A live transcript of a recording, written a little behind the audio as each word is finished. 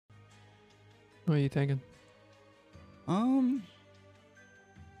What are you thinking? Um.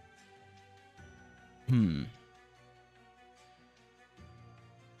 Hmm.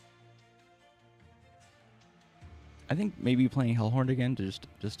 I think maybe playing Hellhorned again to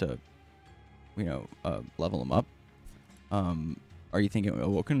just to level them up. Are you thinking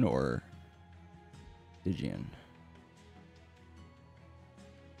Awoken or Stygian?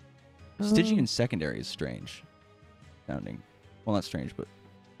 Stygian secondary is strange sounding. Well, not strange, but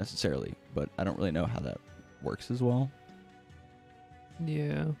necessarily. But I don't really know how that works as well.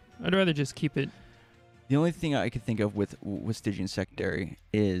 Yeah, I'd rather just keep it. The only thing I could think of with Stygian secondary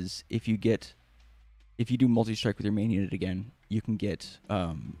is if you do multi-strike with your main unit again, you can get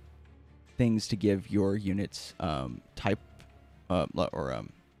things to give your units type or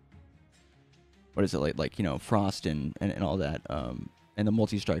what is it like frost and all that, and the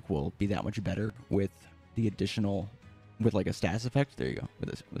multi-strike will be that much better with the additional with like a status effect. There you go,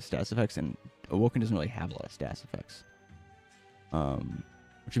 with status effects, and Awoken doesn't really have a lot of status effects,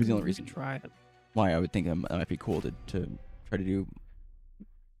 which would be the only reason Try it. why I would think that might be cool to try to do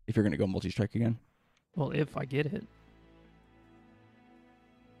if you're going to go multi-strike again. Well, if I get it.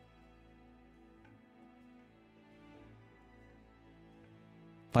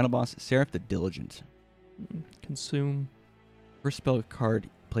 Final boss, Seraph the Diligent. Consume. First spell card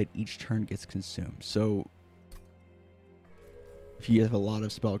played each turn gets consumed. So if you have a lot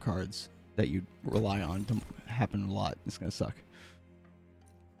of spell cards that you rely on to happen a lot, it's going to suck.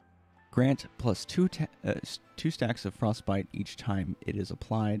 Grant plus two stacks of Frostbite each time it is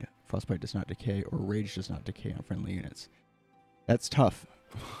applied. Frostbite does not decay, or Rage does not decay on friendly units. That's tough.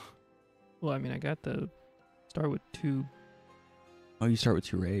 Well, I mean, I got the start with 2. Oh, you start with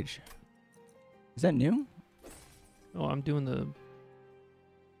 2 Rage. Is that new? Oh, I'm doing the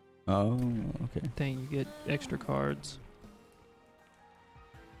Oh, okay. thing. You get extra cards.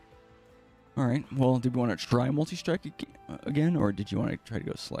 All right. Well, did we want to try multi-strike again, or did you want to try to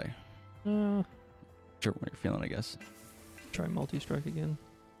go Slay? Sure, what you're feeling, I guess. Try multi-strike again.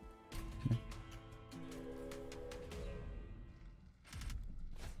 Okay.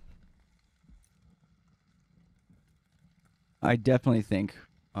 I definitely think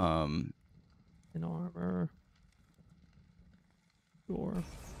In armor. Sure.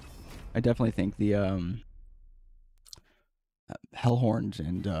 I definitely think the Hellhorned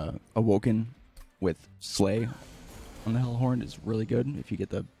and Awoken with Slay on the Hellhorned is really good if you get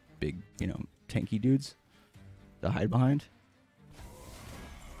the big, tanky dudes to hide behind.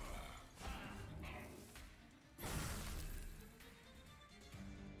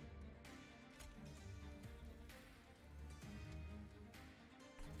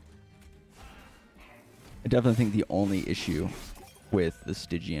 I definitely think the only issue with the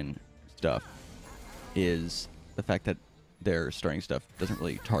Stygian stuff is the fact that their starting stuff doesn't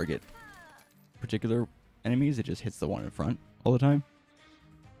really target particular enemies. It just hits the one in front all the time.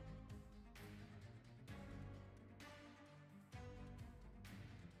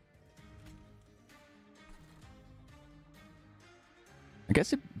 I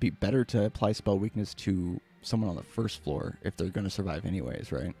guess it'd be better to apply spell weakness to someone on the first floor if they're going to survive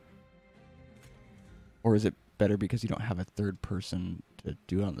anyways, right? Or is it better because you don't have a third person to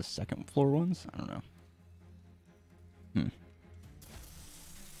do it on the second floor ones? I don't know.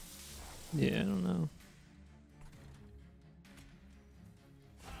 Yeah, I don't know.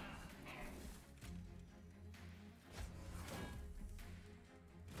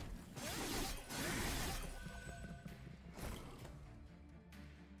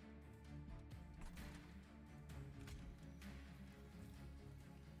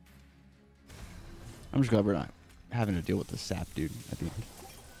 I'm just glad we're not having to deal with the sap dude at the end.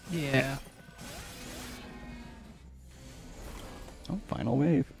 Yeah. Oh, final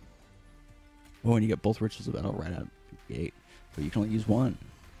wave. Oh, and you get both rituals of battle right out of the gate, but you can only use one.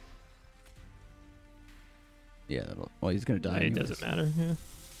 Yeah, well, he's gonna die. It anyways. doesn't matter. Yeah.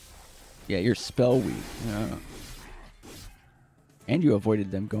 Yeah, you're spell weak. Yeah. And you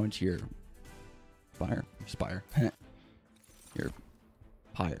avoided them going to your spire. Your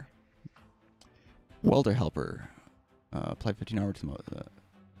pyre. Welder helper. Apply 15 armor to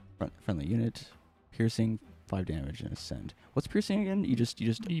the friendly unit. Piercing, 5 damage, and ascend. What's piercing again? You just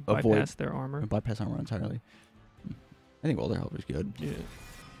You avoid bypass their armor. bypass armor entirely. I think Welder helper is good. Yeah.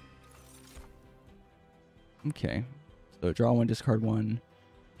 Okay. So draw 1, discard 1.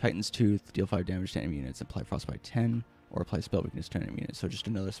 Titan's Tooth, deal 5 damage to enemy units. Apply Frostbite 10, or apply spell weakness to enemy units. So just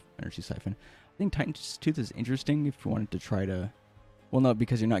another energy siphon. I think Titan's Tooth is interesting if you wanted to try to... Well, no,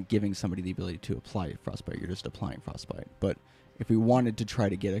 because you're not giving somebody the ability to apply Frostbite. You're just applying Frostbite. But if we wanted to try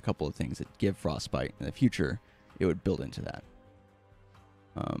to get a couple of things that give Frostbite in the future, it would build into that.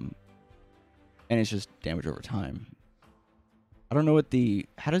 and it's just damage over time. I don't know what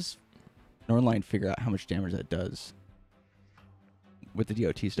how does Nornline figure out how much damage that does with the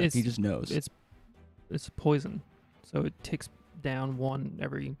DOT stuff? He just knows. It's poison, so it ticks down 1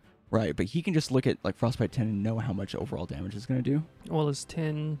 every. Right, but he can just look at like Frostbite 10 and know how much overall damage it's going to do. Well, it's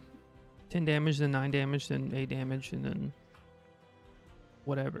 10 damage, then 9 damage, then 8 damage, and then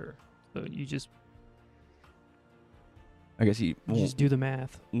whatever. So you just. I guess you just do the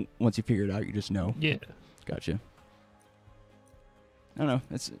math. Once you figure it out, you just know. Yeah. Gotcha. I don't know.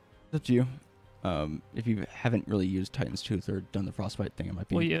 It's up to you. If you haven't really used Titan's Tooth or done the Frostbite thing, it might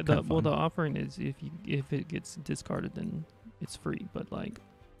be. Well, yeah. Fun. The offering is if it gets discarded, then it's free. But like,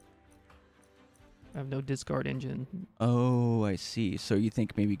 I have no discard engine. Oh, I see. So you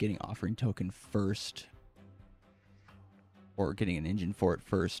think maybe getting offering token first, or getting an engine for it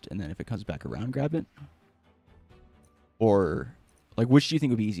first, and then if it comes back around, grab it. Or, like, which do you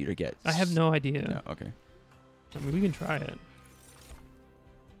think would be easier to get? I have no idea. No, okay. I mean, we can try it.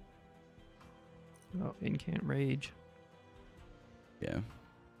 Oh, Incant Rage. Yeah.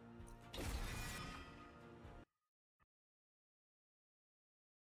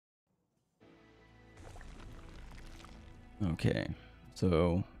 Okay.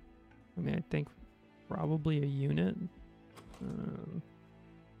 So. I mean, I think probably a unit.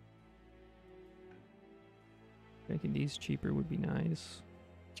 Making these cheaper would be nice.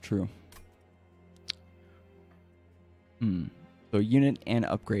 It's true. So a unit and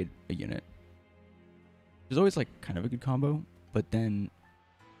upgrade a unit. There's always like kind of a good combo, but then,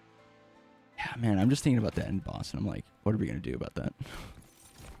 yeah, man, I'm just thinking about the end boss, and I'm like, what are we gonna do about that?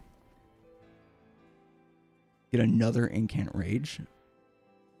 Get another Incant Rage.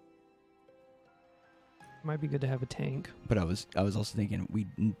 Might be good to have a tank. But I was also thinking we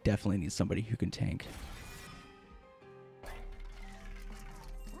definitely need somebody who can tank.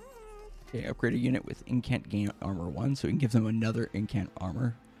 Okay, upgrade a unit with Incant gain armor 1, so we can give them another Incant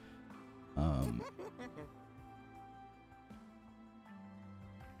armor.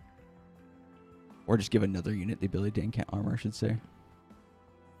 Or just give another unit the ability to Incant armor, I should say.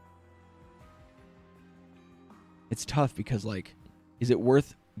 It's tough because, like, is it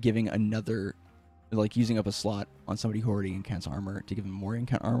worth giving another, like, using up a slot on somebody who already incants armor to give them more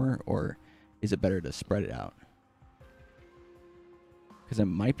Incant armor, or is it better to spread it out? Because it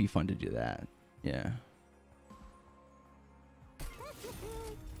might be fun to do that. Yeah.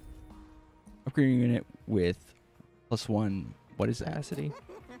 Upgrading unit with +1. What is that? Capacity.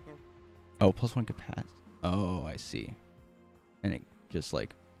 Oh, +1 capacity. Oh, I see. And it just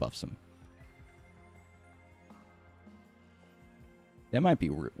like buffs them. That might be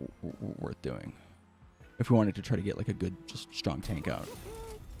worth doing if we wanted to try to get like a good, just strong tank out.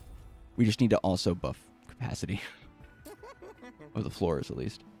 We just need to also buff capacity. Of the floors, at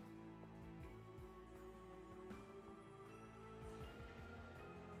least.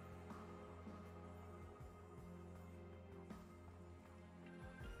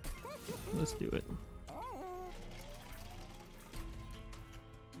 Let's do it.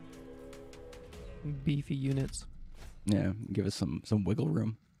 Beefy units. Yeah, give us some wiggle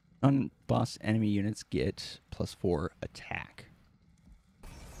room. On-boss enemy units get +4 attack.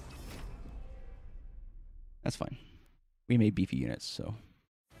 That's fine. We made beefy units, so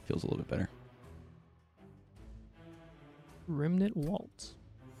feels a little bit better. Remnant Waltz.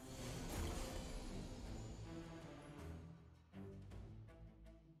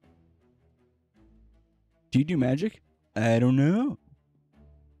 Do you do magic? I don't know.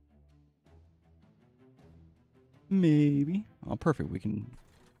 Maybe. Oh, perfect. We can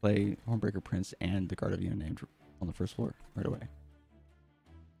play Hornbreaker Prince and the Guard of Unit named on the first floor right away.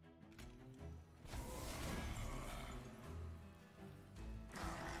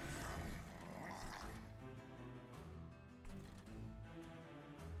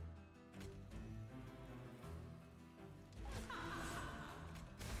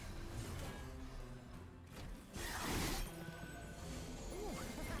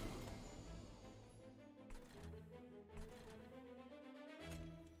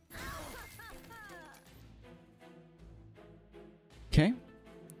 Okay.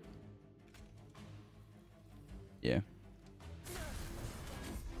 Yeah.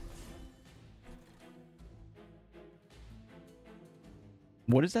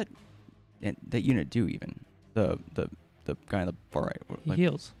 What does that unit do even? The guy on the far right. He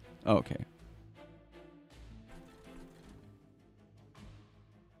heals. Oh, okay.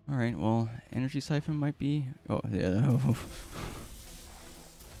 All right. Well, energy siphon might be. Oh yeah.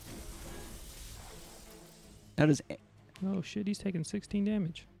 How does Oh shit, he's taking 16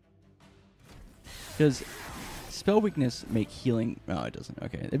 damage. Does spell weakness make healing? No, it doesn't.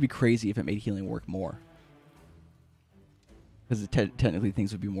 Okay, it'd be crazy if it made healing work more. Because technically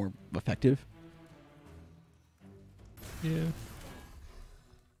things would be more effective. Yeah.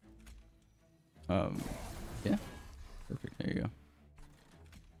 Yeah. Perfect. There you go.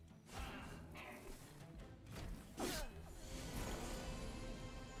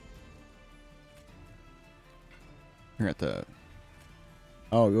 You're at the...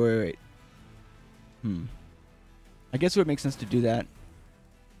 Oh, wait. I guess it would make sense to do that.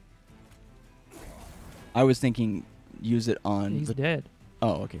 I was thinking use it on... He's dead.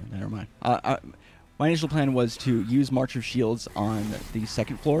 Oh, okay. Never mind. My initial plan was to use March of Shields on the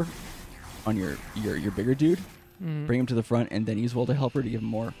second floor, on your bigger dude, bring him to the front, and then use Will to Helper to give him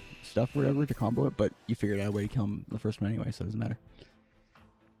more stuff or whatever to combo it, but you figured out a way to kill him the first one anyway, so it doesn't matter.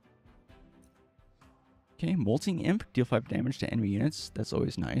 Okay, Molting Imp, deal 5 damage to enemy units. That's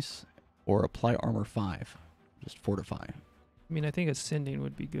always nice. Or apply armor 5. Just fortify. I mean, I think Ascending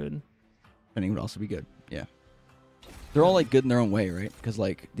would be good. Ascending would also be good, yeah. They're all like good in their own way, right? Because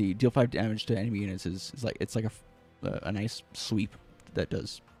like the deal 5 damage to enemy units is like it's like a nice sweep that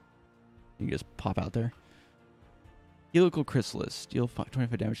does. You just pop out there. Helical Chrysalis, deal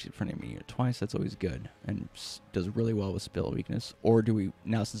 25 damage to enemy unit twice. That's always good and does really well with spell weakness. Or do we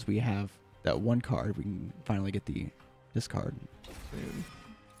now, since we have that one card, we can finally get the discard.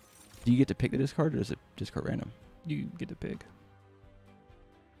 Do you get to pick the discard, or is it discard random? You get to pick.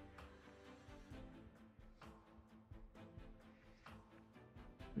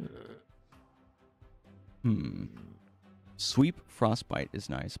 Sweep Frostbite is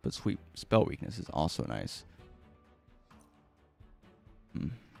nice, but Sweep Spell Weakness is also nice.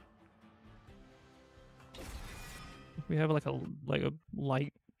 We have like a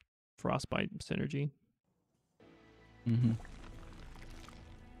light Frostbite synergy.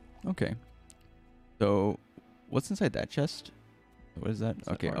 Okay. So, what's inside that chest? What is that? It's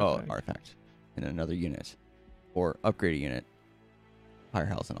okay. an Artifact. And another unit. Or upgrade a unit.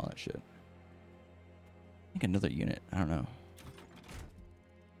 Firehouse and all that shit. I think another unit. I don't know.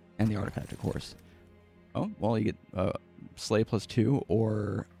 And the artifact, of course. Oh, well, you get Slay +2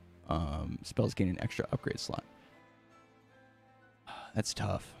 or spells gain an extra upgrade slot. That's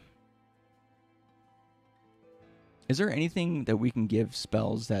tough. Is there anything that we can give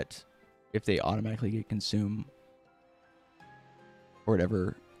spells that, if they automatically get consumed or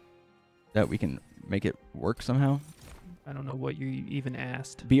whatever, that we can make it work somehow? I don't know what you even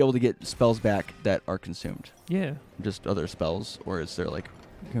asked. Be able to get spells back that are consumed. Yeah. Just other spells, or is there like,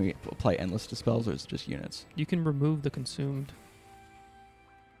 can we apply endless to spells, or is it just units? You can remove the consumed.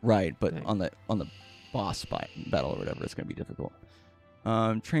 Right, but thing. on the boss battle or whatever, it's gonna be difficult.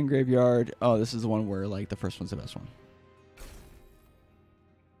 Train Graveyard. Oh, this is the one where like the first one's the best one.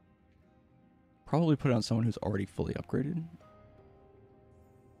 Probably put it on someone who's already fully upgraded.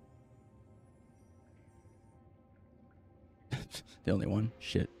 The only one?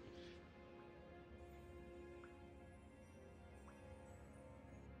 Shit.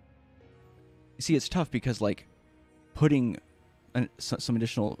 You see, it's tough because, like, putting some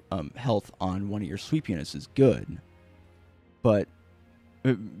additional health on one of your sweep units is good. But,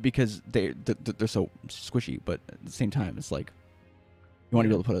 because they're so squishy, but at the same time, it's like, you want to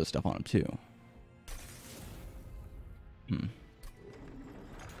be able to put other stuff on them, too.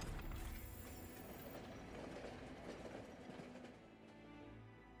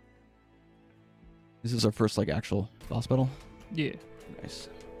 This is our first, like, actual boss battle? Yeah. Nice.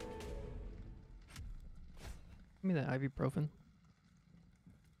 Give me that ibuprofen.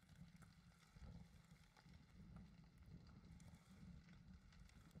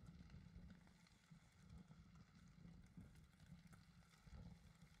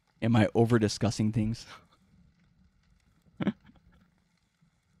 Am I over discussing things? I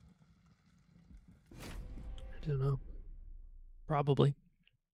don't know. Probably.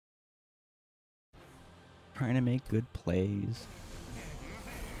 Trying to make good plays.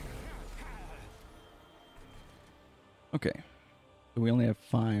 Okay. So we only have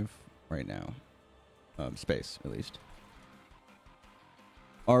 5 right now. Space, at least.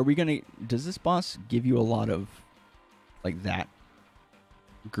 Are we gonna... Does this boss give you a lot of, like, that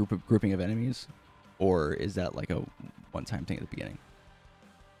grouping of enemies? Or is that, like, a one-time thing at the beginning?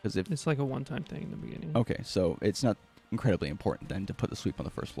 Because if... It's like a one-time thing in the beginning. Okay, so it's not incredibly important, then, to put the sweep on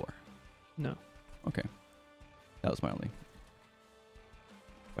the first floor. No. Okay. That was my only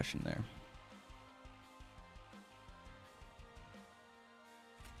question there.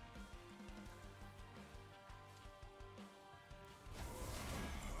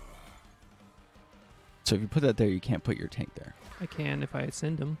 So if you put that there, you can't put your tank there. I can if I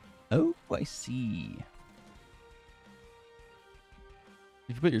send him. Oh, I see.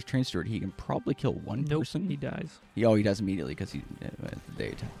 If you put your train steward, he can probably kill one Nope, person. he dies. He does immediately because they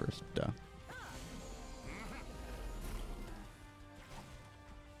attack first. Duh.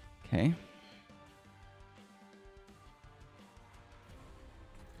 Okay.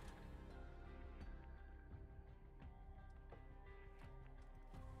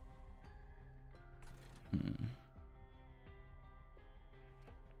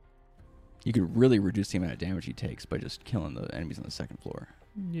 You could really reduce the amount of damage he takes by just killing the enemies on the second floor.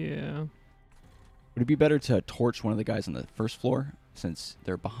 Yeah. Would it be better to torch one of the guys on the first floor since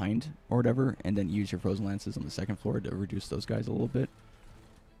they're behind or whatever, and then use your frozen lances on the second floor to reduce those guys a little bit?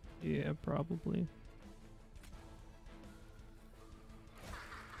 Yeah, probably.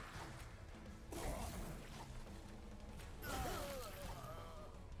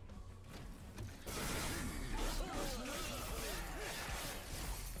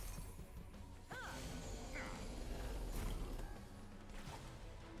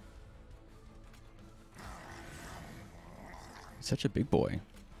 He's such a big boy.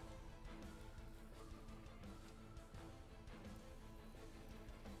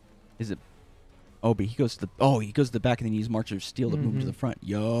 Is it? Oh, but he goes to the. Oh, he goes to the back and then he uses March of Steel to move to the front.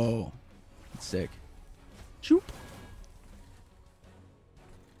 Yo, that's sick. Choop.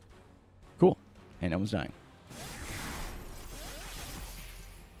 Cool. And everyone's dying.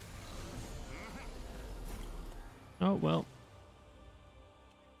 Oh, well.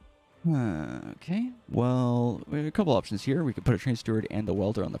 Okay. Well, we have a couple options here. We could put a train steward and the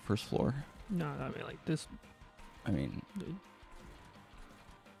welder on the first floor. No, I mean, like, this. I mean, I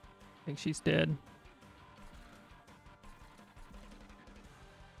think she's dead.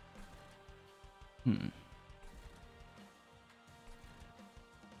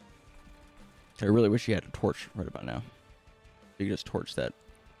 I really wish you had a torch right about now. You could just torch that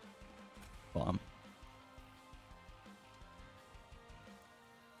bomb.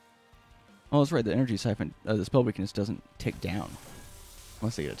 Oh, that's right. The energy siphon, the spell weakness doesn't tick down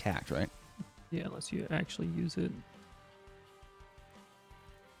unless they get attacked, right? Yeah, unless you actually use it.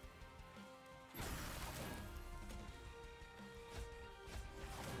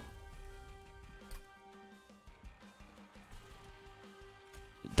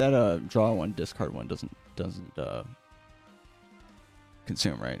 That draw one, discard one doesn't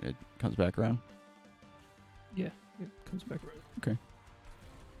consume, right? It comes back around. Yeah, it comes back around. Okay.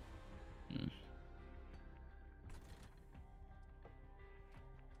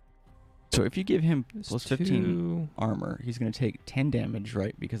 So if you give him plus 15 armor, he's going to take 10 damage,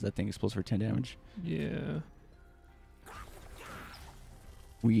 right? Because that thing explodes for 10 damage. Yeah.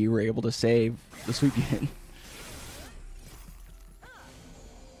 We were able to save the sweep unit.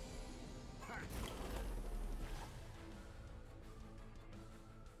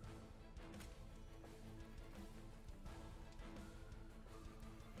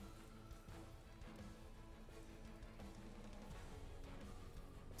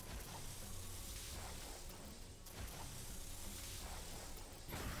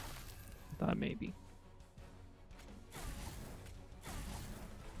 Thought maybe.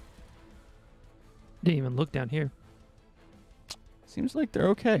 Didn't even look down here. Seems like they're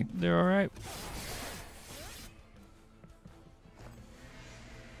okay. They're all right.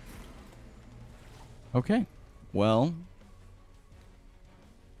 Okay. Well,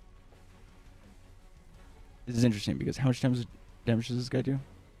 this is interesting because how much damage does this guy do?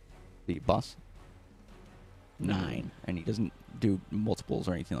 The boss? 9. And he doesn't do multiples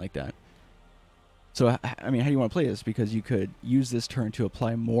or anything like that. So, I mean, how do you want to play this? Because you could use this turn to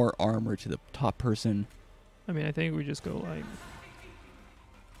apply more armor to the top person. I mean, I think we just go like...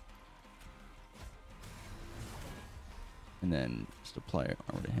 And then just apply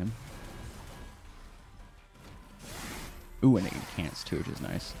armor to him. Ooh, and it cants too, which is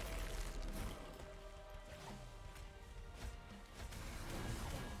nice.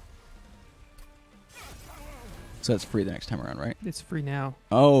 So that's free the next time around, right? It's free now.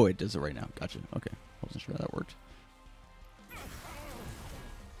 Oh, it does it right now. Gotcha. Okay. I wasn't sure how that worked.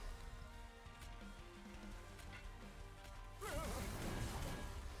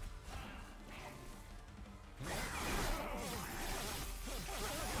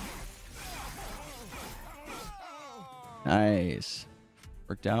 Nice.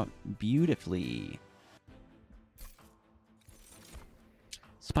 Worked out beautifully.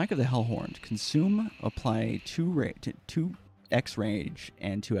 Spike of the Hellhorned. Consume, apply 2x rage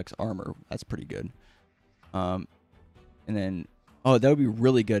and 2x armor. That's pretty good. And then, oh, that would be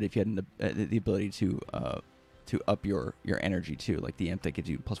really good if you had the ability to up your energy too, like the imp that gives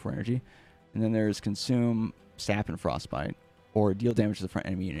you +4 energy. And then there's consume, sap, and frostbite, or deal damage to the front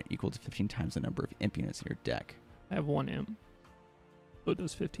enemy unit equal to 15 times the number of imp units in your deck. I have 1 imp. So it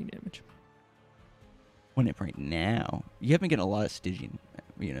does 15 damage. One imp right now. You have been getting a lot of Stygian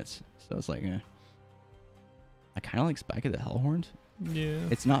units, so it's like, I kind of like Spike of the Hellhorned. Yeah.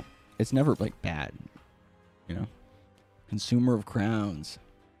 It's never like bad, you know. Consumer of crowns,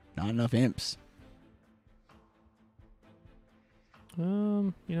 not enough imps.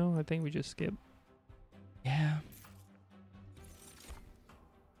 You know, I think we just skip. Yeah.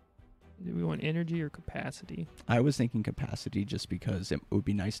 Do we want energy or capacity? I was thinking capacity just because it would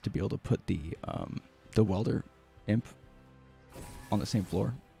be nice to be able to put the welder imp on the same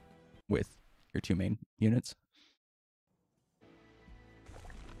floor with your two main units.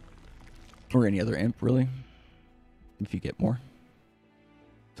 Or any other imp, really, if you get more.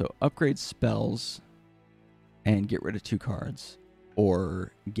 So upgrade spells and get rid of 2 cards,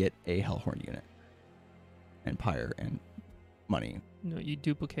 or get a Hellhorn unit and pyre and money. No, you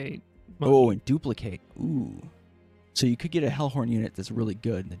duplicate money. Oh, and duplicate. Ooh. So you could get a Hellhorn unit that's really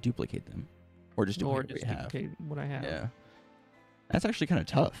good and then duplicate them. Or just duplicate what you have. Duplicate what I have. Yeah. That's actually kind of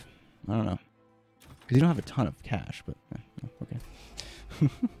tough. I don't know. Because you don't have a ton of cash, but okay.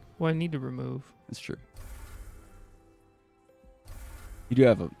 Well, I need to remove. That's true. You do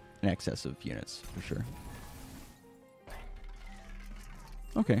have an excess of units, for sure.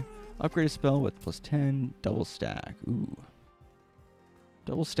 Okay. Upgrade a spell with +10, double stack. Ooh.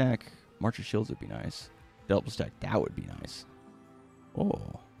 Double stack March of Shields would be nice. Double stack, that would be nice.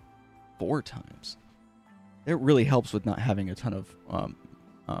 Oh. 4 times. It really helps with not having a ton of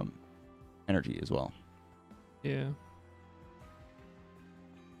energy as well. Yeah.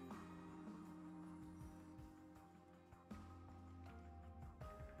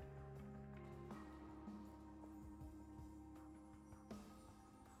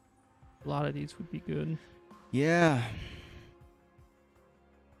 A lot of these would be good. Yeah.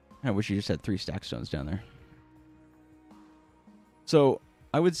 I wish you just had 3 stack stones down there. So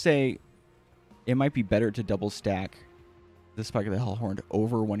I would say it might be better to double stack the Spike of the Hellhorned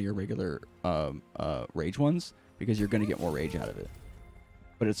over one of your regular rage ones, because you're going to get more rage out of it.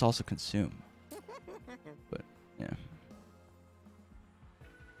 But it's also consume. But, yeah.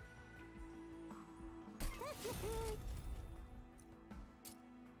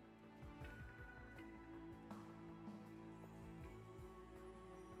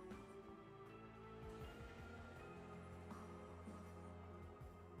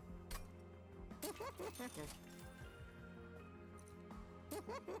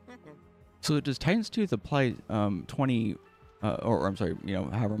 So does Titan's Tooth apply 20, or I'm sorry, you know,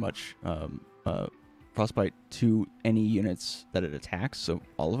 however much frostbite to any units that it attacks? So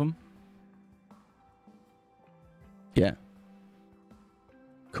all of them? Yeah.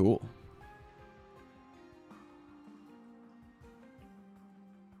 Cool.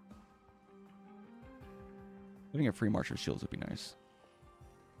 Having a free March of Shields would be nice.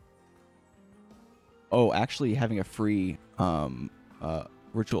 Oh, actually having a free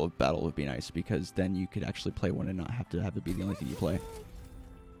Ritual of Battle would be nice, because then you could actually play one and not have to have it be the only thing you play.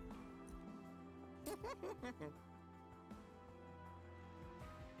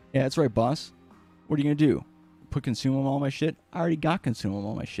 Yeah, that's right, boss. What are you going to do? Put Consume on all my shit? I already got Consume on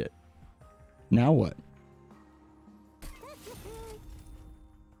all my shit. Now what?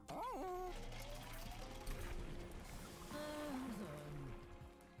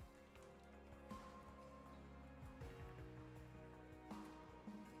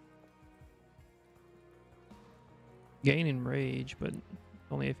 Gaining rage, but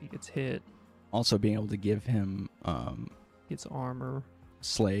only if he gets hit. Also being able to give him Gets armor.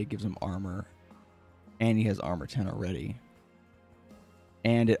 Slay gives him armor, and he has armor 10 already,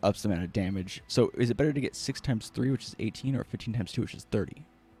 and it ups the amount of damage. So is it better to get 6 times 3, which is 18, or 15 times 2, which is 30?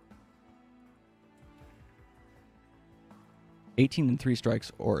 18 and 3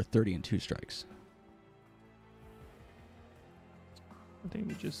 strikes, or 30 and 2 strikes? I think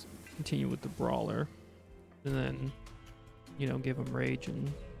we just continue with the brawler, and then, you know, give him rage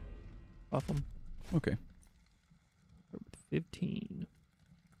and buff him. Okay. 15.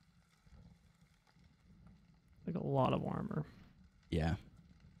 Like a lot of armor. Yeah.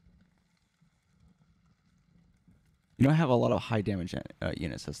 You don't have a lot of high damage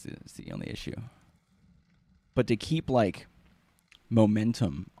units. That's the only issue. But to keep like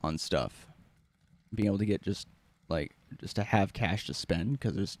momentum on stuff, being able to get just to have cash to spend,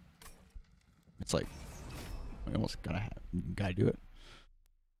 because it's like we almost gotta do it.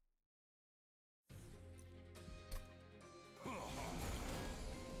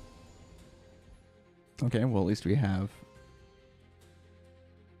 Okay, well, at least we have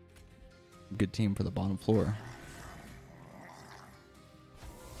a good team for the bottom floor.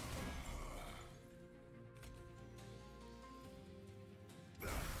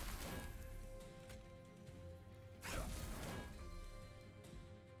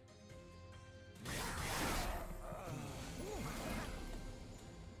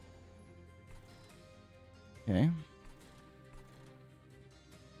 Okay.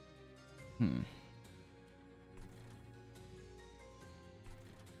 Hmm.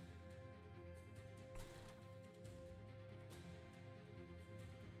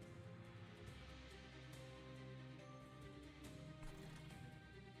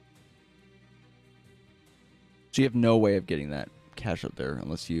 So you have no way of getting that cash up there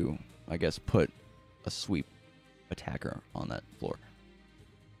unless you, I guess, put a sweep attacker on that floor.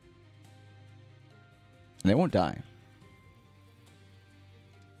 And they won't die.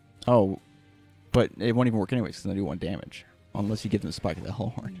 Oh, but it won't even work anyways because they do 1 damage. Unless you give them the spike of the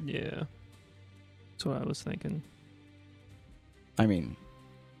Hellhorned. Yeah. That's what I was thinking. I mean,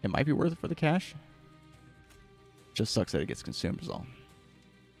 it might be worth it for the cash. Just sucks that it gets consumed is all.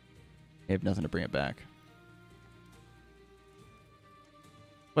 They have nothing to bring it back.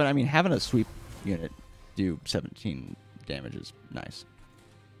 But I mean, having a sweep unit do 17 damage is nice.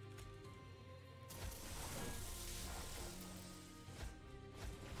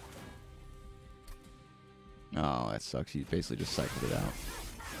 Oh, that sucks. You basically just cycled it out.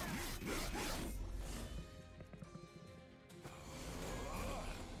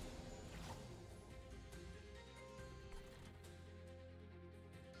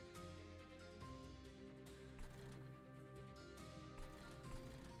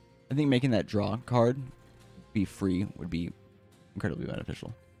 I think making that draw card be free would be incredibly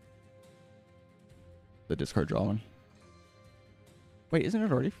beneficial. The discard draw one. Wait, isn't it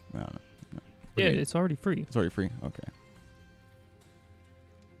already? I don't know. No. Yeah, it's already free. It's already free? Okay.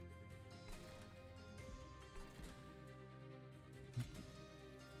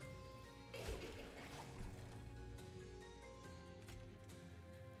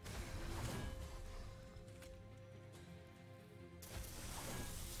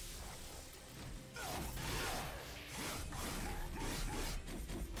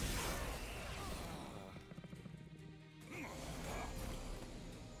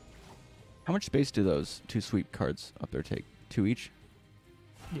 How much space do those 2 sweep cards up there take? 2 each?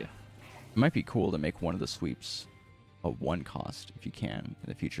 Yeah. It might be cool to make one of the sweeps a 1 cost if you can in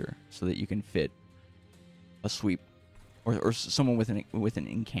the future, so that you can fit a sweep or someone with an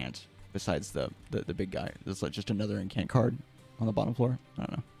incant besides the big guy. There's like just another incant card on the bottom floor. I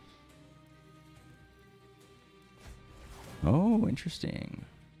don't know. Oh, interesting.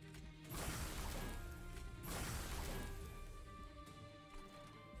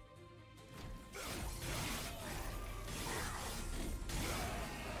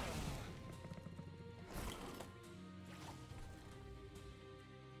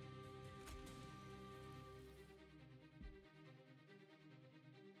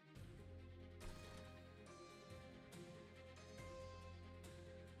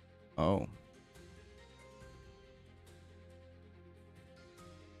 Oh.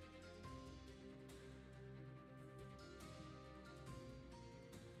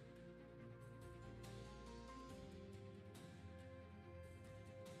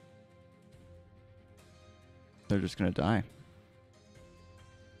 They're just gonna die.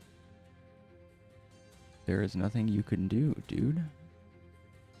 There is nothing you can do, dude.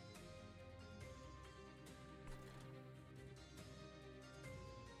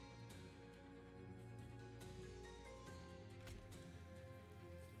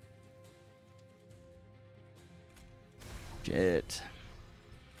 Shit.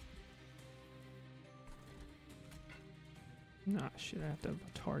 Nah, shit, I have to have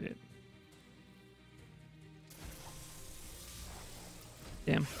a target.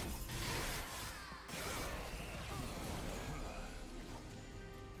 Damn.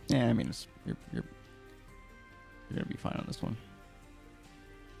 Yeah, I mean, you're gonna be fine on this one.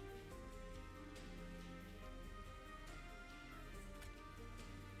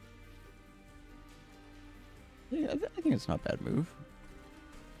 Yeah, I think it's not a bad move.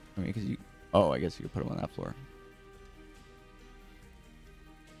 I mean, because you... Oh, I guess you could put him on that floor.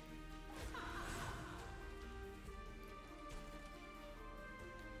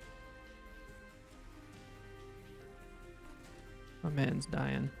 My man's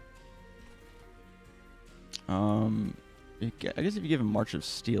dying. I guess if you give him March of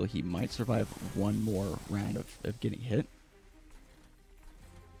Steel, he might survive 1 more round of getting hit.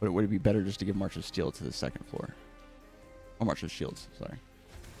 But would it be better just to give March of Steel to the 2nd floor? Or March of Shields, sorry.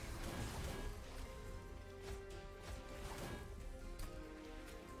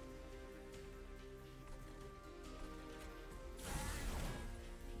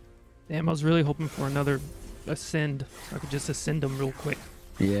 Damn, I was really hoping for another ascend, so I could just ascend him real quick.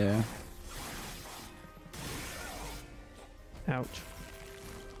 Yeah. Ouch.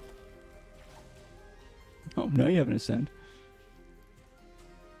 Oh, now you have an Ascend.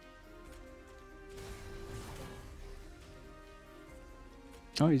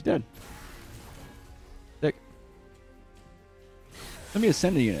 Oh, he's dead. Sick. Let me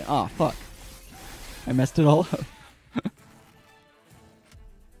ascend a unit. Ah, fuck. I messed it all up.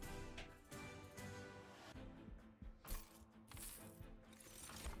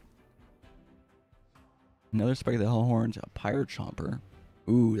 Another spike of the Hellhorned, a pyre chomper.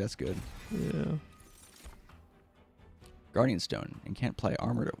 Ooh, that's good. Yeah. Guardian Stone, and can't apply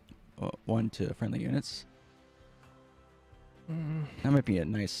armor to 1 to friendly units. That might be a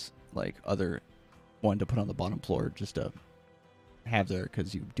nice, like, other one to put on the bottom floor just to have there,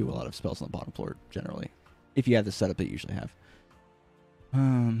 because you do a lot of spells on the bottom floor generally. If you have the setup that you usually have.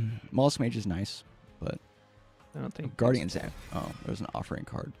 Mollusk Mage is nice, but I don't think Guardian's at. Oh, there's an offering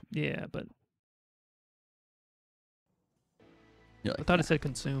card. Yeah, but You're like, I thought it said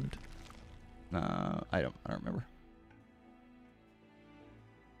consumed. I don't remember.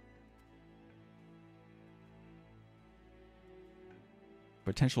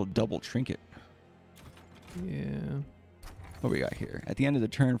 Potential double trinket. Yeah. What we got here? At the end of the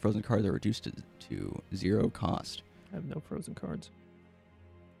turn, frozen cards are reduced to 0 cost. I have no frozen cards.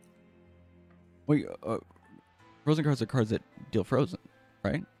 Wait, frozen cards are cards that deal frozen,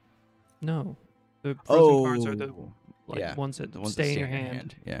 right? No. The frozen cards are the yeah, ones that the ones stay that in your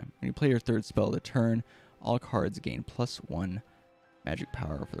hand. Yeah. When you play your third spell of the turn, all cards gain +1 magic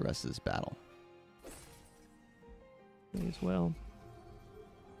power for the rest of this battle. May as well.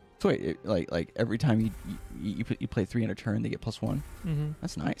 So wait, like every time you play 3 in a turn, they get +1. Mm-hmm.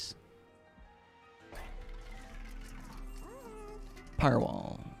 That's nice. Pyre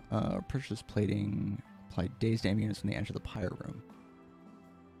wall. Purchase plating. Apply dazed damage units when they enter the pyre room.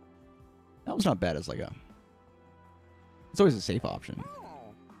 That was not bad as like a... It's always a safe option.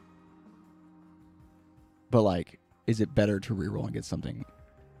 But like, is it better to reroll and get something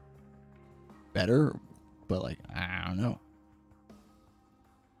better? But like, I don't know.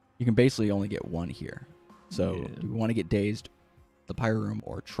 You can basically only get one here. So do you want to get dazed, the pyre room,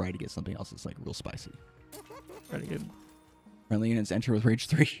 or try to get something else that's like real spicy? Try to get... Friendly units enter with rage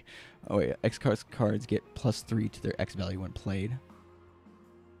 3. Oh wait, X cards get +3 to their X value when played.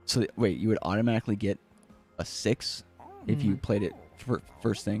 So wait, you would automatically get a 6 if you played it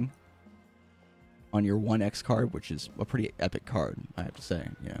first thing on your 1X card, which is a pretty epic card, I have to say.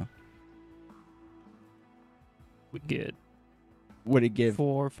 You know, would it give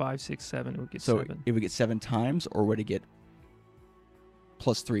 4, 5, 6, 7? It would get so 7. it would get 7 times, or would it get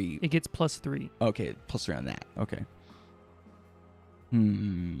 +3? It gets +3. Okay, +3 on that. Okay.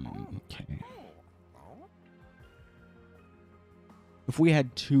 Okay. If we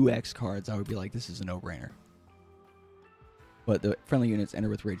had 2X cards, I would be like, this is a no-brainer. But the friendly units enter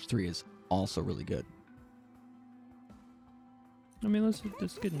with Rage 3 is also really good. I mean, let's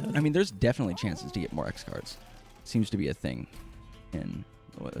get another. I mean, there's definitely chances to get more X cards. Seems to be a thing in,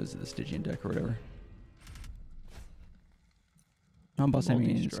 what is it, the Stygian deck or whatever. Non-boss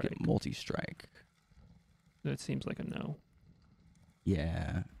enemies get multi-strike. That seems like a no.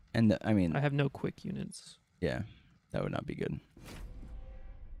 Yeah. And I mean... I have no quick units. Yeah, that would not be good.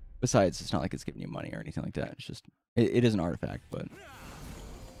 Besides, it's not like it's giving you money or anything like that. It's just... It is an artifact, but...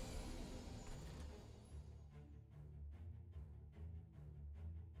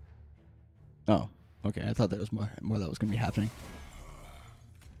 Oh, okay. I thought that was more that was going to be happening.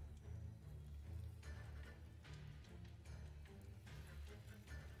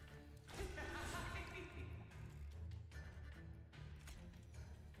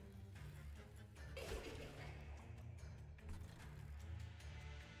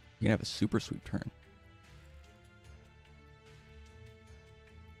 You can have a super sweep turn.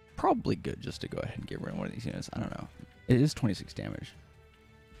 Probably good just to go ahead and get rid of one of these units. I don't know. It is 26 damage.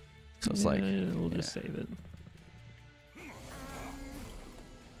 So it's like... We'll just save it.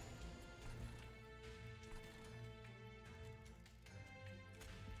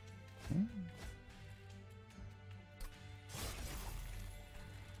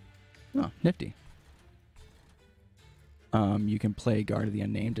 Oh, nifty. You can play Guard of the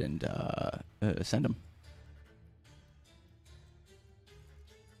Unnamed and send them.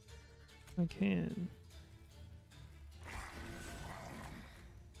 I can.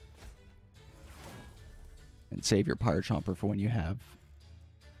 And save your Pyre Chomper for when you have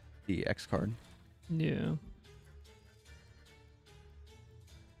the X card. Yeah.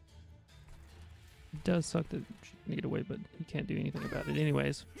 It does suck that she can get away, but he can't do anything about it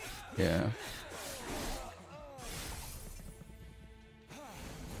anyways. Yeah.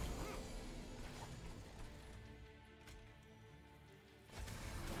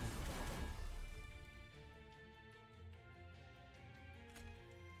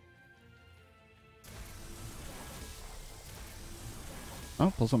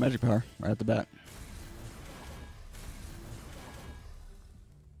 Oh, plus 1 magic power right at the bat.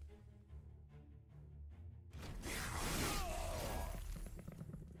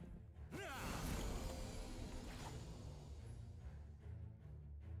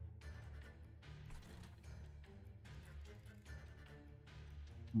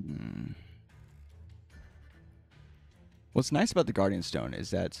 What's nice about the Guardian Stone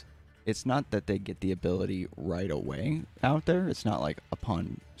is that it's not that they get the ability right away out there. It's not like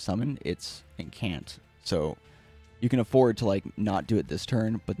upon summon, it's incant. So you can afford to like not do it this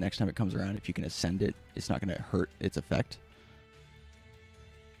turn, but next time it comes around, if you can ascend it, it's not going to hurt its effect.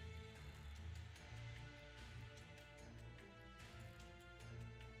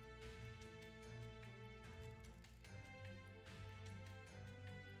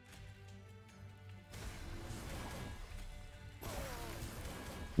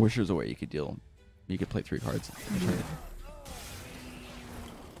 Wish there's a way you could deal. You could play 3 cards.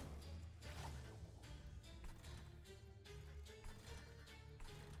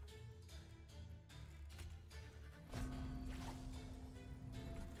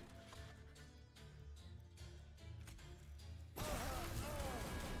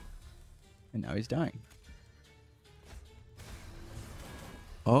 And now he's dying.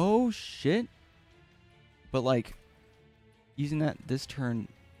 Oh shit! But like, using that this turn.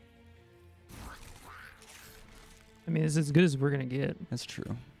 I mean, it's as good as we're gonna get. That's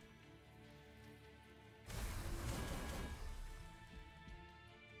true.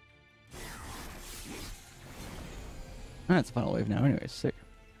 That's final wave now anyway, sick.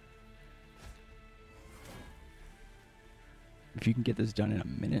 If you can get this done in a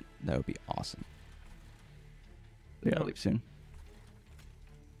minute, that would be awesome. We gotta leave soon.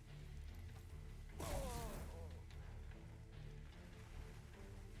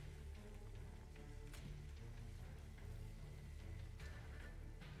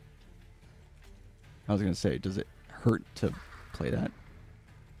 I was gonna say, does it hurt to play that?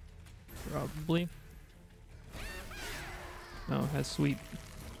 Probably. No, it has sweep.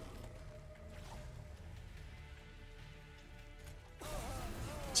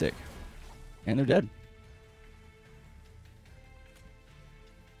 Sick. And they're dead.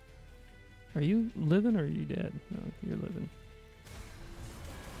 Are you living or are you dead? No, you're living.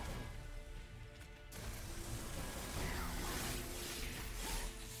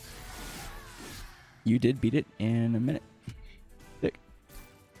 You did beat it in a minute. Sick.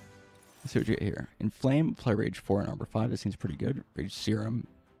 Let's see what you get here. Inflame, apply Rage 4 and Armor 5. That seems pretty good. Rage Serum,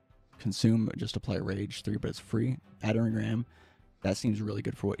 consume, just apply Rage 3, but it's free. Battering Ram, that seems really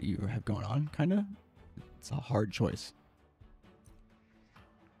good for what you have going on, kind of. It's a hard choice.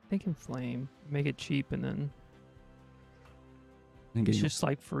 I think Inflame. Make it cheap and then And it's just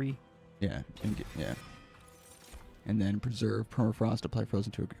like free. Yeah, yeah. And then Preserve, Permafrost, apply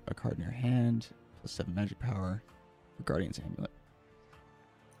Frozen to a card in your hand. Plus 7 magic power for Guardian's Amulet.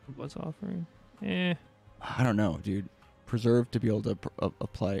 What's offering? Eh. I don't know, dude. Preserve to be able to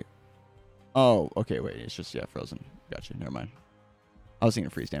apply. Oh, okay, wait. It's just, yeah, Frozen. Gotcha. Never mind. I was thinking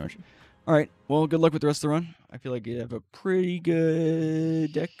freeze damage. All right. Well, good luck with the rest of the run. I feel like you have a pretty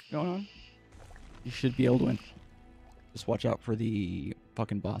good deck going on. You should be able to win. Just watch out for the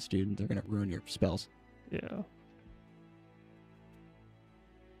fucking boss, dude. They're going to ruin your spells. Yeah.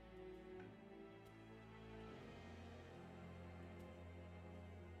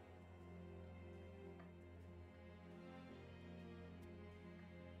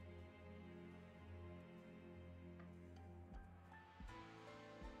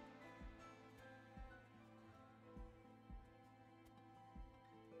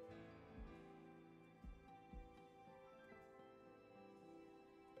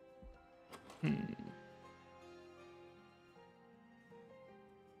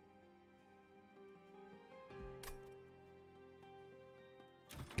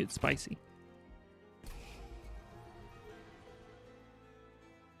 Get spicy.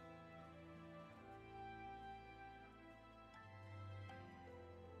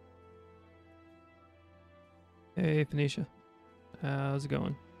 Hey, Phoenicia. How's it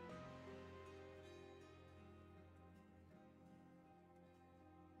going?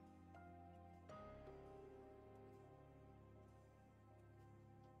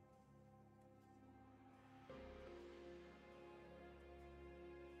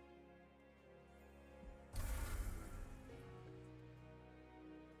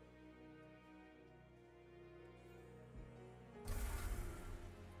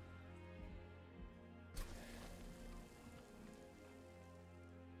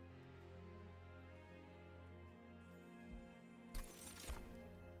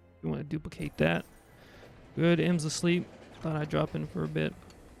 You want to duplicate that. Good, M's asleep. Thought I'd drop in for a bit.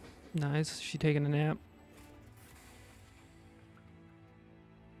 Nice. She taking a nap.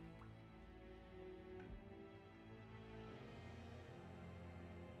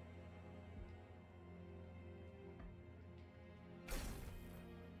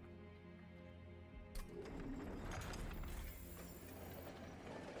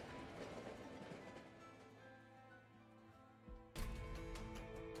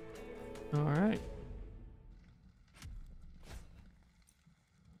 All right.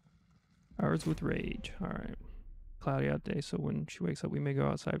 Hours with rage. All right. Cloudy out day, so when she wakes up, we may go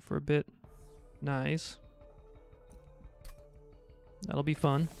outside for a bit. Nice. That'll be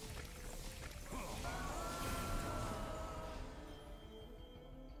fun.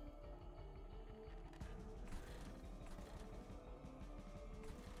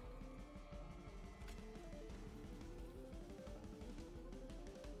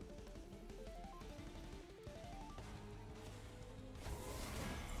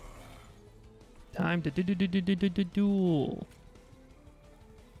 Time to duel.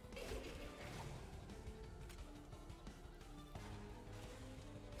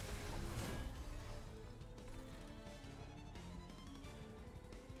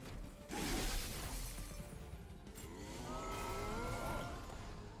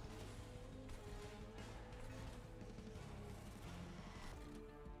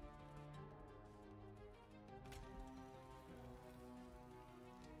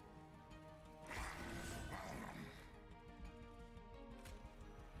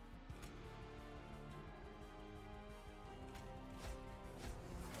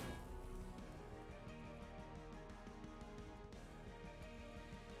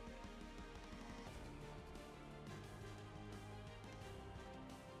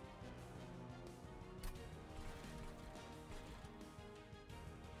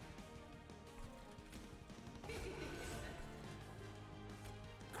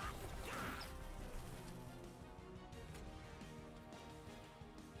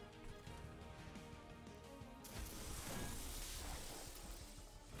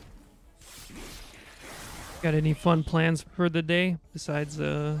 Got any fun plans for the day besides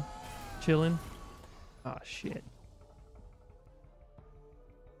chilling? Ah, shit.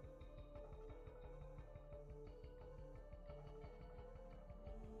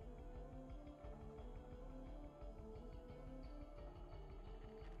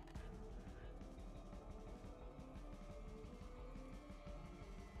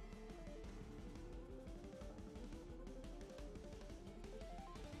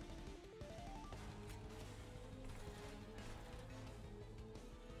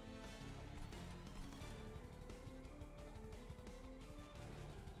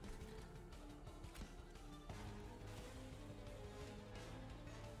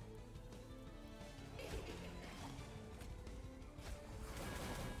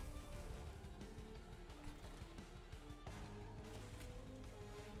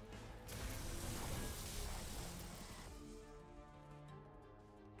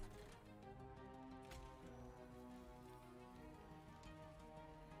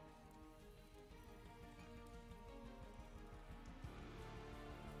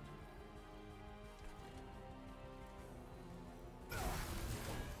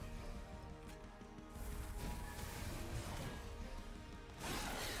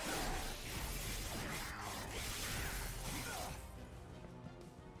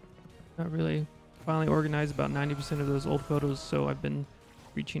 Not really. Finally organized about 90% of those old photos, so I've been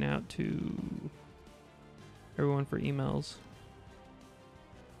reaching out to everyone for emails.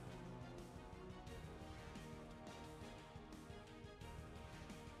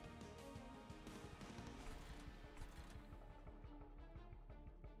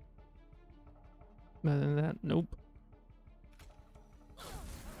 Other than that, nope.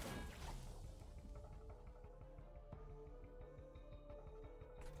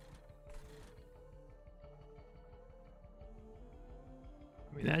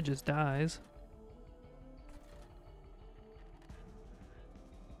 I mean, that just dies.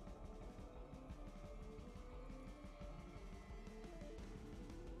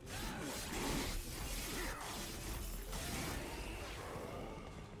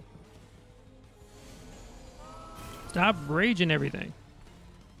 Stop raging everything.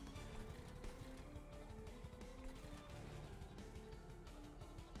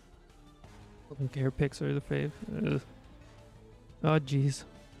 Hair picks are the fave. Ugh. Oh, jeez.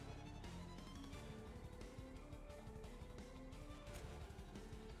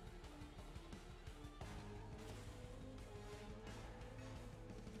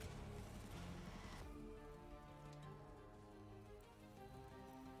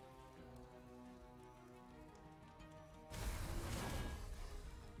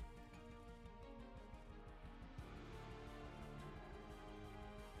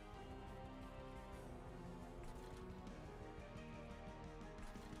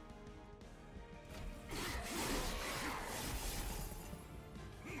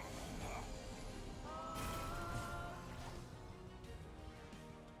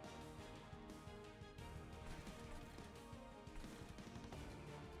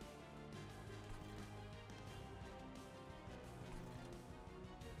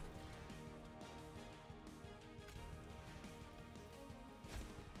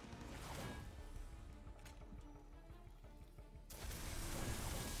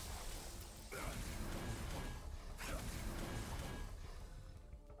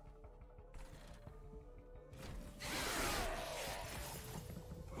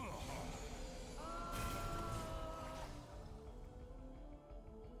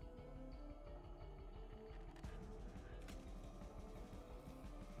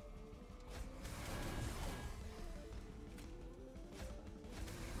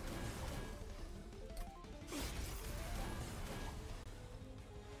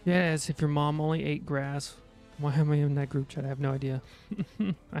 Yes, if your mom only ate grass. Why am I in that group chat? I have no idea.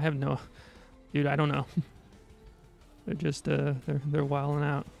 I have no... Dude, I don't know. They're just, they're wilding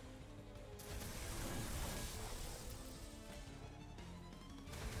out.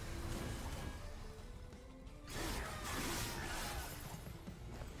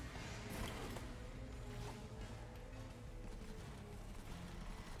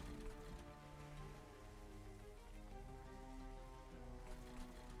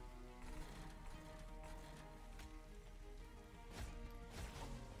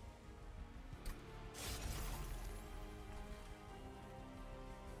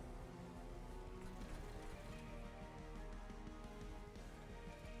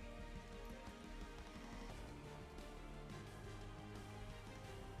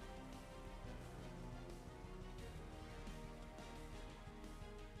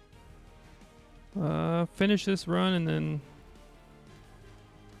 Finish this run and then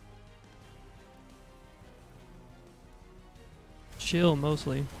chill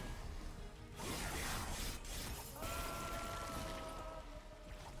mostly.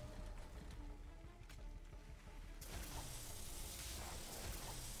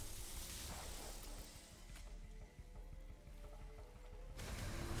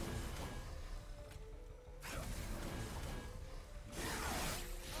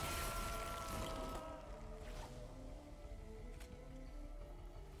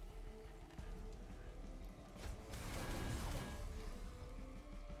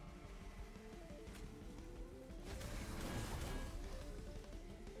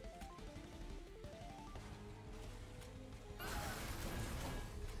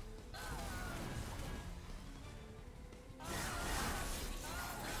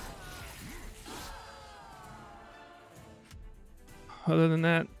 Other than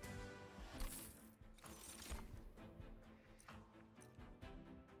that,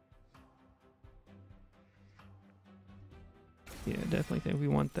 yeah, definitely think we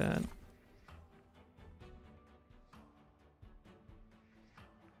want that.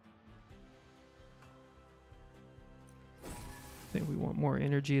 I think we want more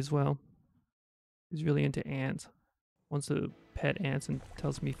energy as well. He's really into ants. Wants to pet ants and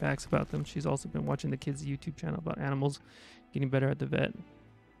tells me facts about them. She's also been watching the kids' YouTube channel about animals, getting better at the vet.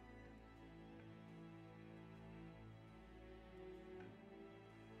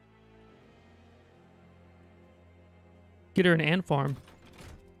 Get her an ant farm.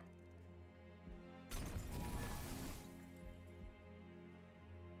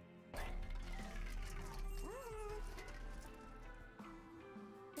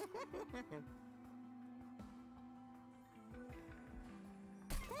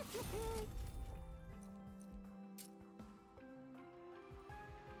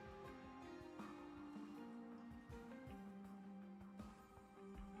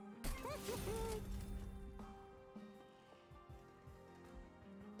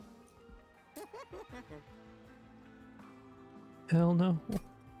 Hell no.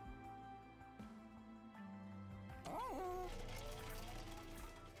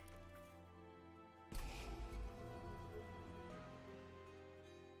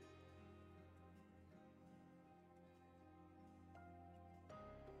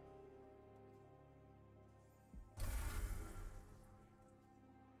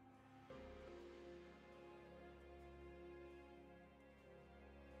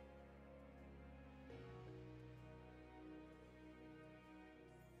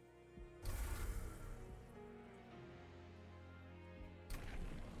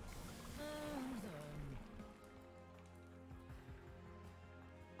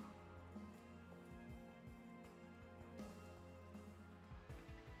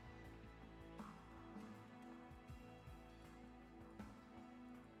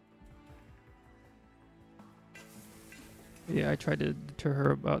 Yeah, I tried to deter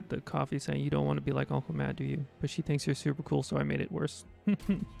her about the coffee, saying you don't want to be like Uncle Matt, do you? But she thinks you're super cool, so I made it worse.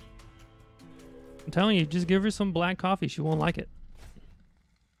 I'm telling you, just give her some black coffee. She won't like it.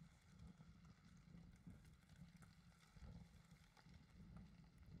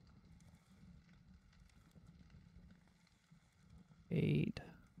 Eight.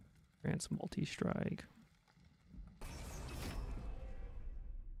 Grants multi-strike.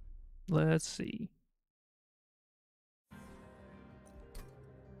 Let's see.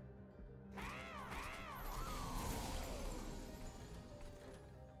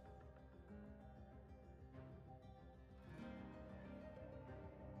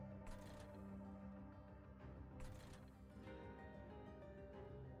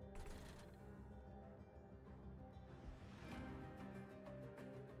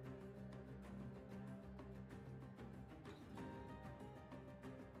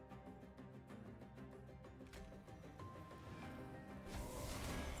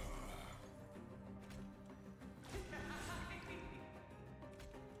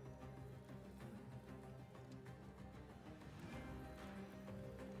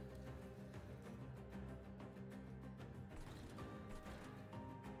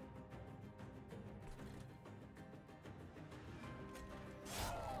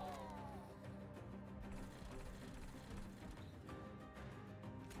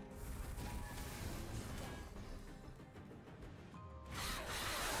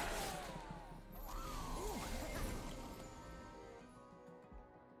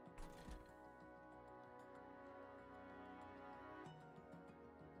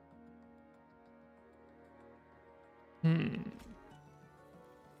 Hmm.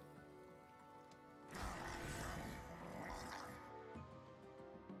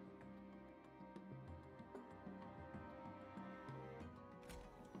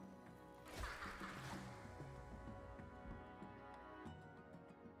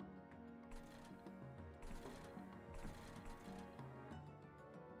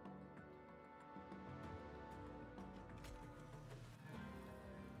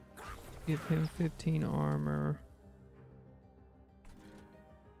 Give him 15 armor.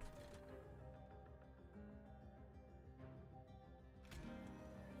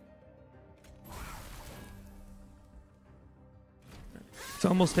 It's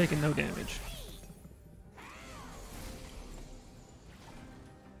almost taking no damage.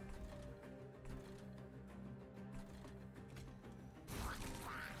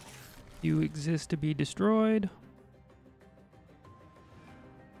 You exist to be destroyed.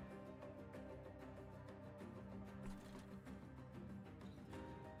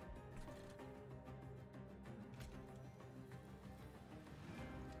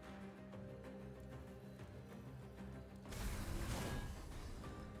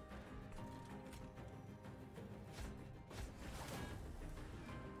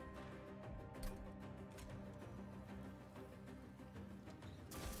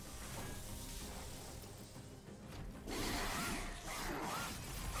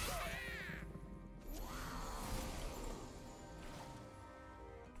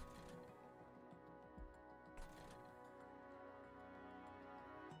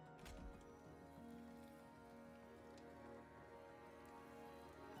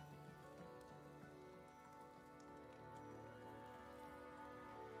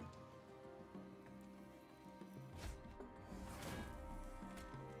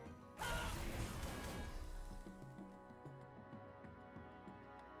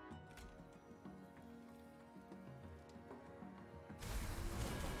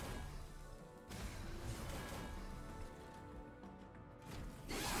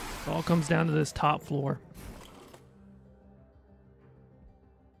 It all comes down to this top floor.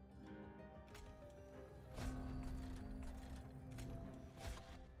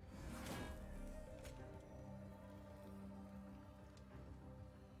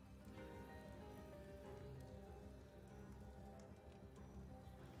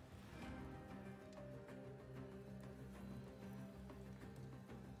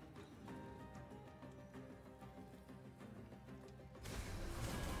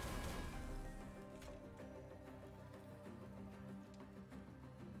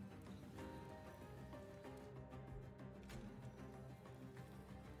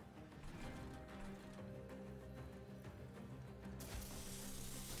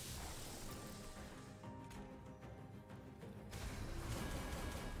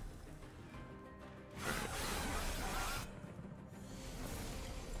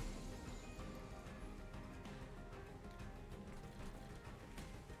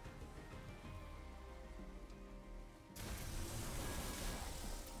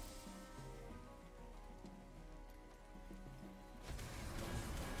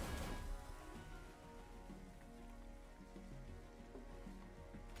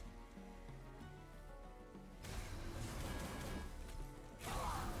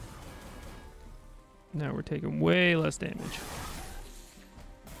 Now we're taking way less damage.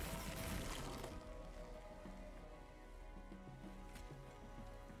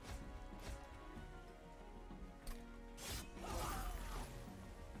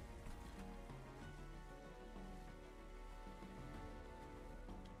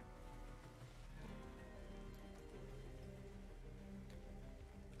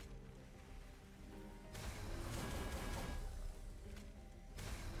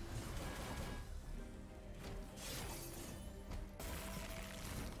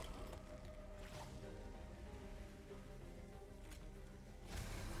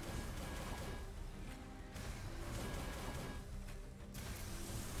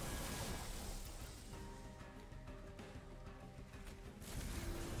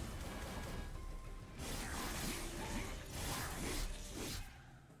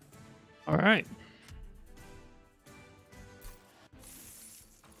 All right.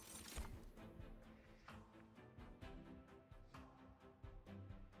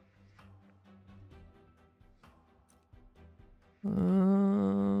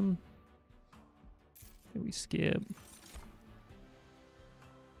 We skip.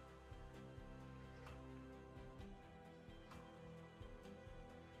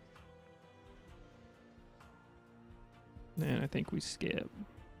 And I think we skip.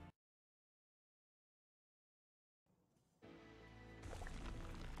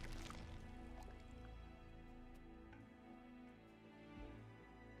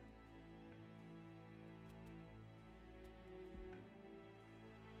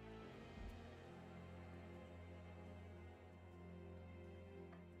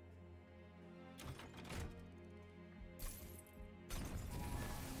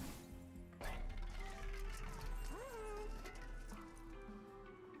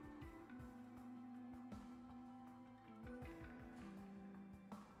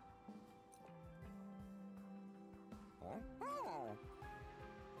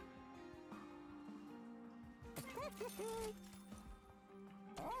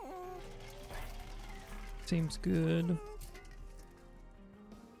 Seems good.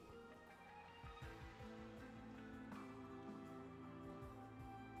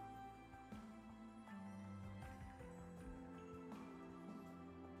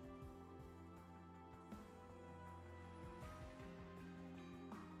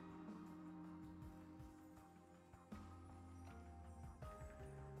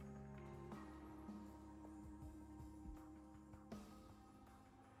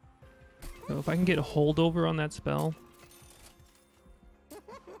 So if I can get a holdover on that spell.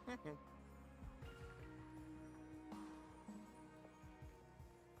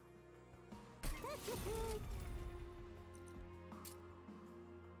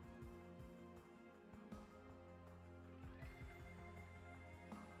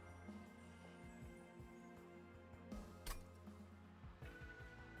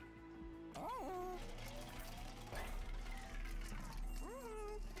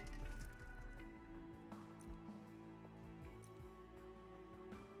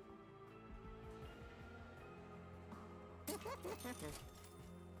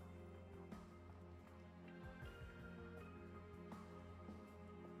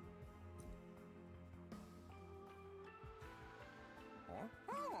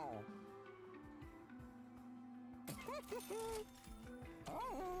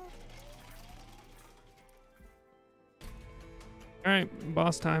 All right,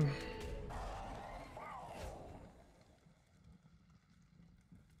 boss time.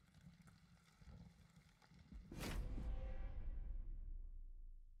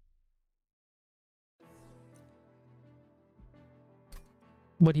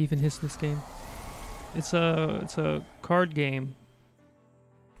 What even is this game? It's a card game.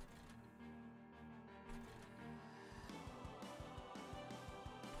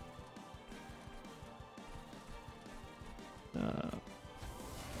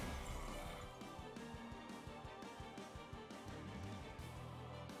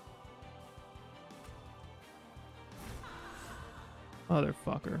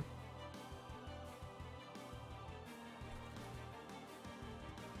 Motherfucker.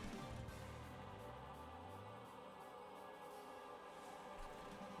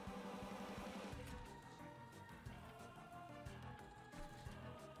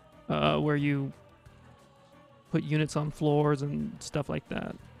 Where you put units on floors and stuff like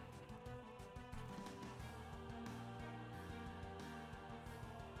that.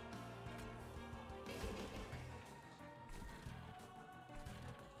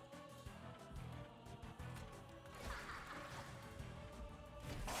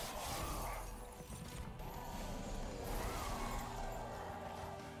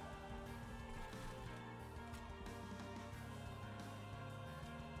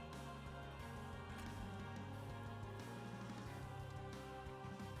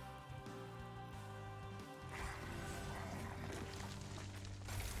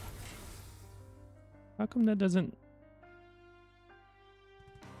 How come that doesn't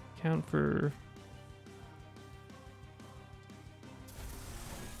count for...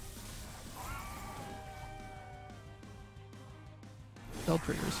 spell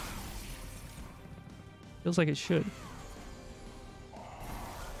triggers? Feels like it should.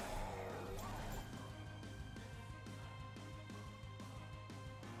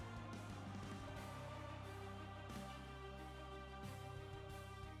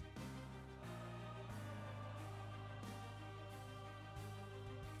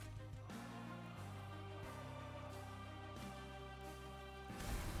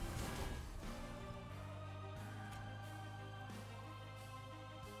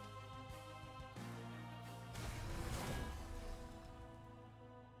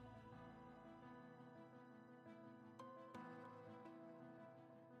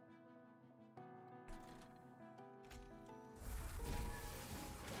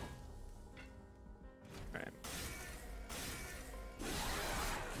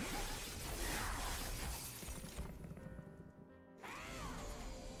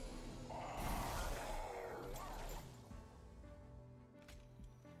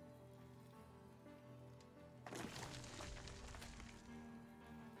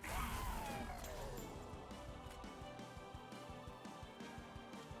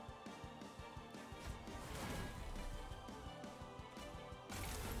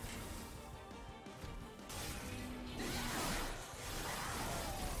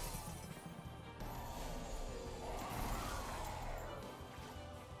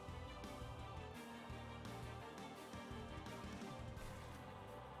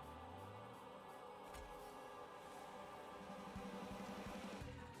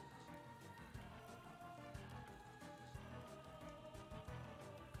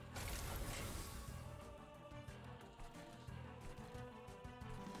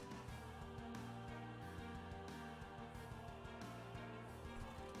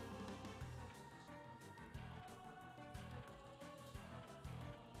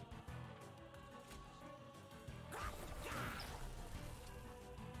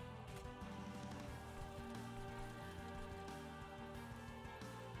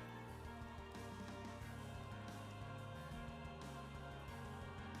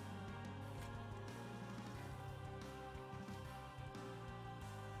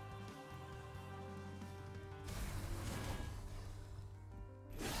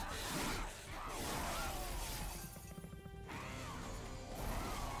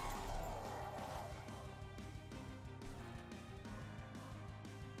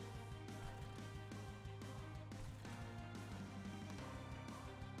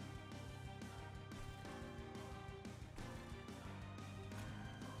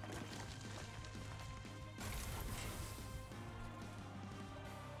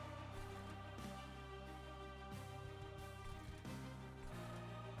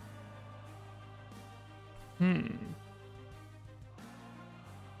 Hmm.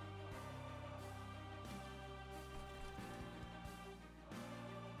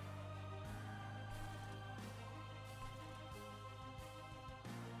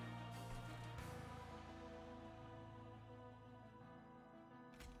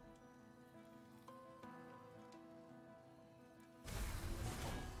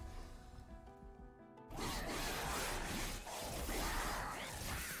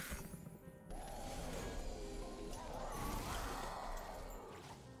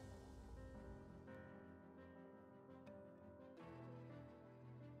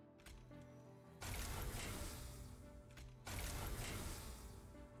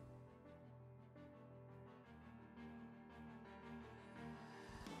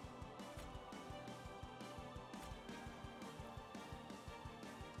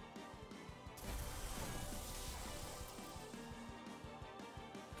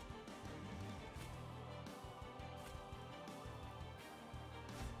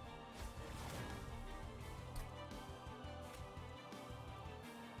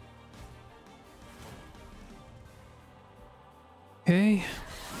 Okay.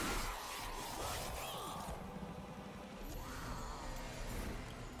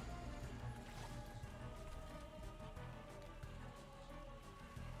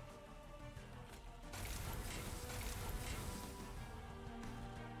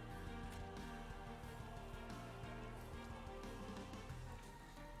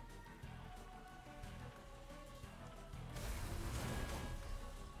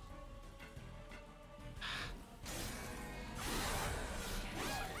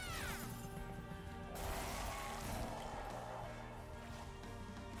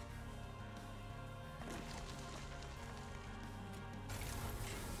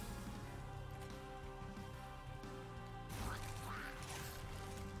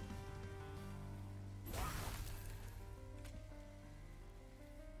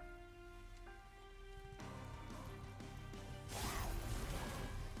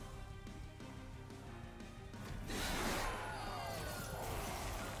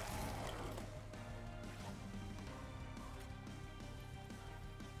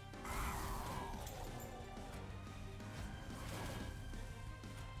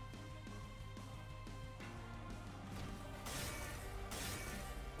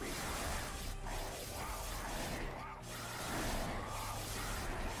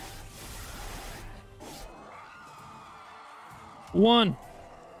 One.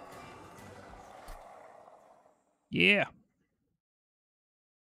 Yeah.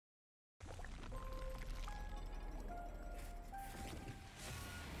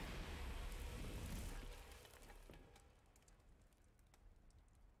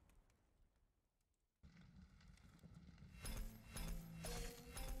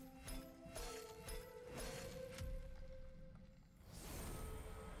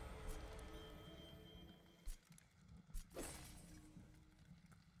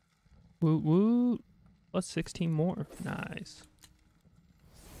 Woot woot. Plus 16 more. Nice.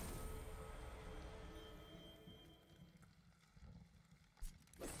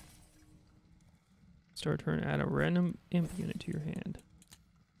 Start turn, add a random imp unit to your hand.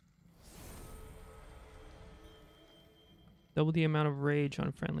 Double the amount of rage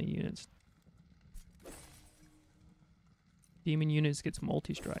on friendly units. Demon units gets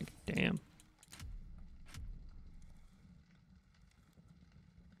multi-strike. Damn.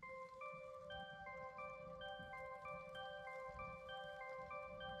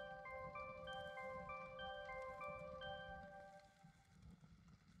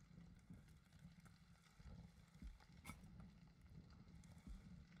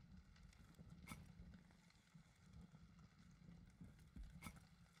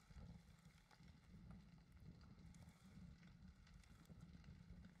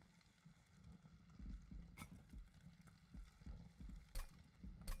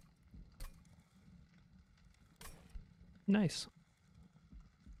 Nice.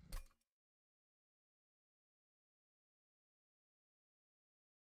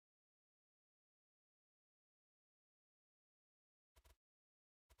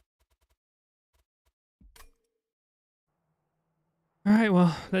 All right,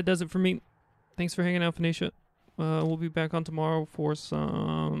 well, that does it for me. Thanks for hanging out, Phoenicia. We'll be back on tomorrow for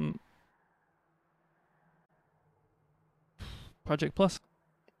some Project Plus.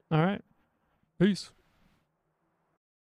 All right. Peace.